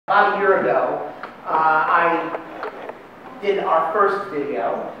About a year ago, I did our first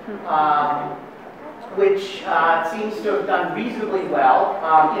video, which seems to have done reasonably well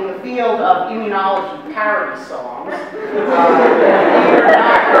in the field of immunology parody songs.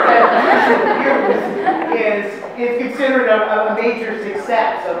 Is considered a major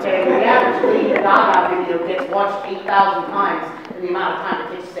success. Okay, the average Lady Gaga video gets watched 8,000 times in the amount of time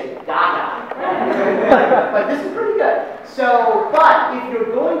it takes to say Gaga. But this is pretty good. So, but if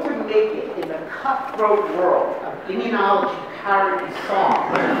you're going to make it in the cutthroat world of immunology parody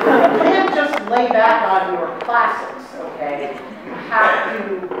songs, you can't just lay back on your classics. Okay, you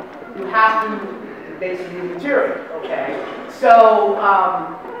have to make some new material. Okay, so.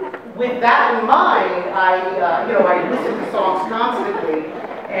 With that in mind, I listen to songs constantly,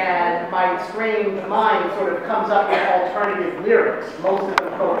 and my strained mind sort of comes up with alternative lyrics, most of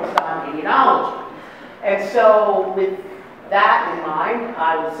them focused on immunology. And so with that in mind,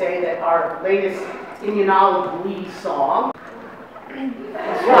 I would say that our latest immunology song,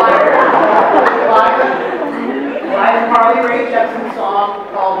 inspired by the Carly Rae Jepsen song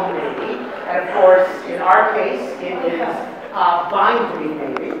called Maybe, and of course, in our case, it is Bind Me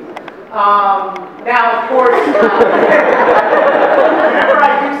Maybe. Now, of course, whenever I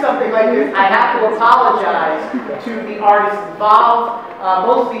do something like this, I have to apologize to the artists involved,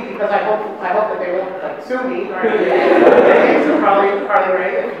 mostly because I hope that they won't sue me or anything. So Carly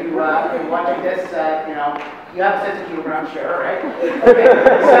Rae, if you're watching this, you have a sense of humor, I'm sure, right? Okay.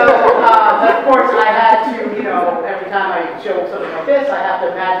 So, but of course, I had to, every time I show something like this, I have to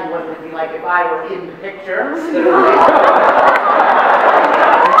imagine what it would be like if I were in the picture.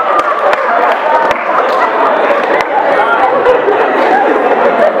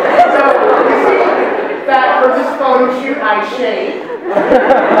 For this photo shoot, I shaved.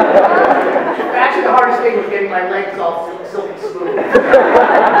 Actually, the hardest thing was getting my legs all silky smooth.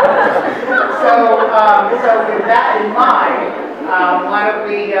 So with that in mind, why don't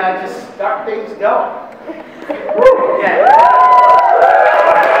we just start things going? Yeah.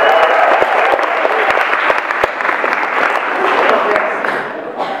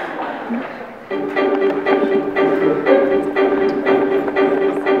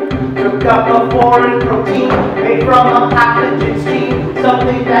 Up a foreign protein made from a pathogen steam,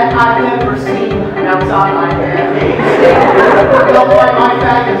 something that I've never seen. Now it's on my man-made skin. Built by my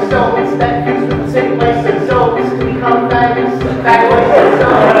faggot stones that fuse with the same lysosomes to become faggots.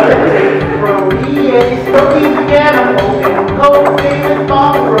 Protease began a holding, coating and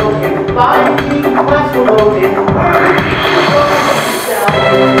bomb broken, binding quest loaded.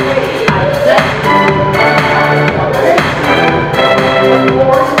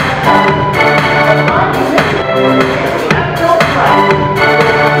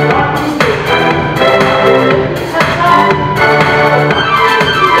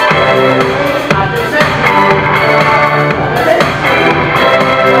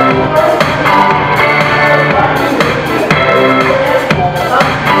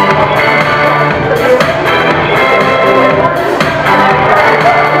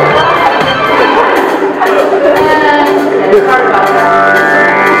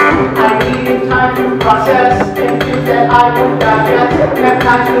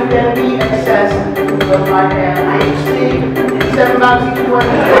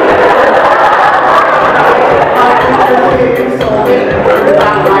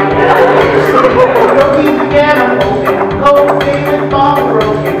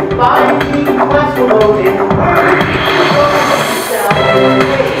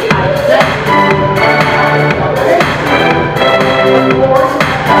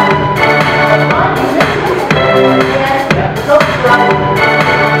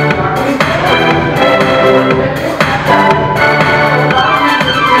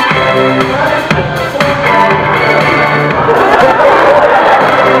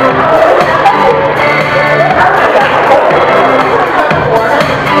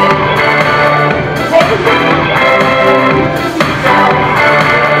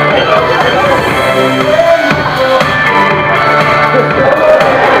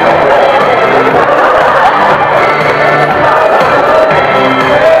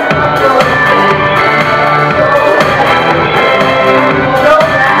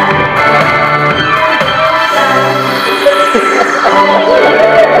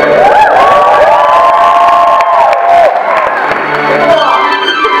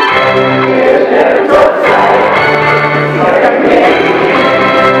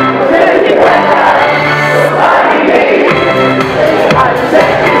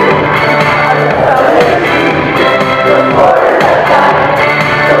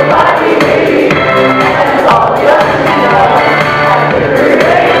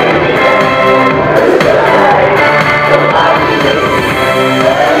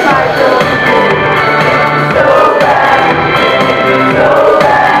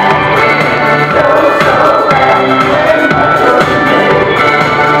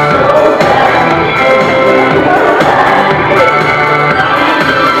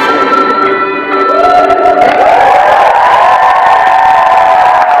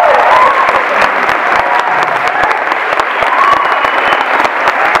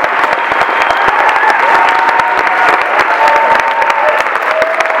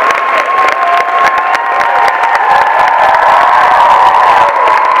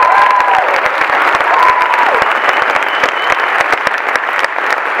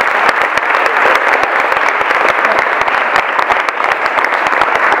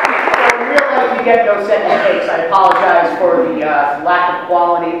 get no second takes. I apologize for the lack of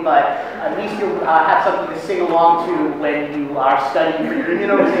quality, but at least you'll have something to sing along to when you are studying for your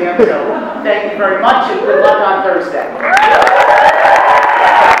immuno exam. So thank you very much, and good luck on Thursday.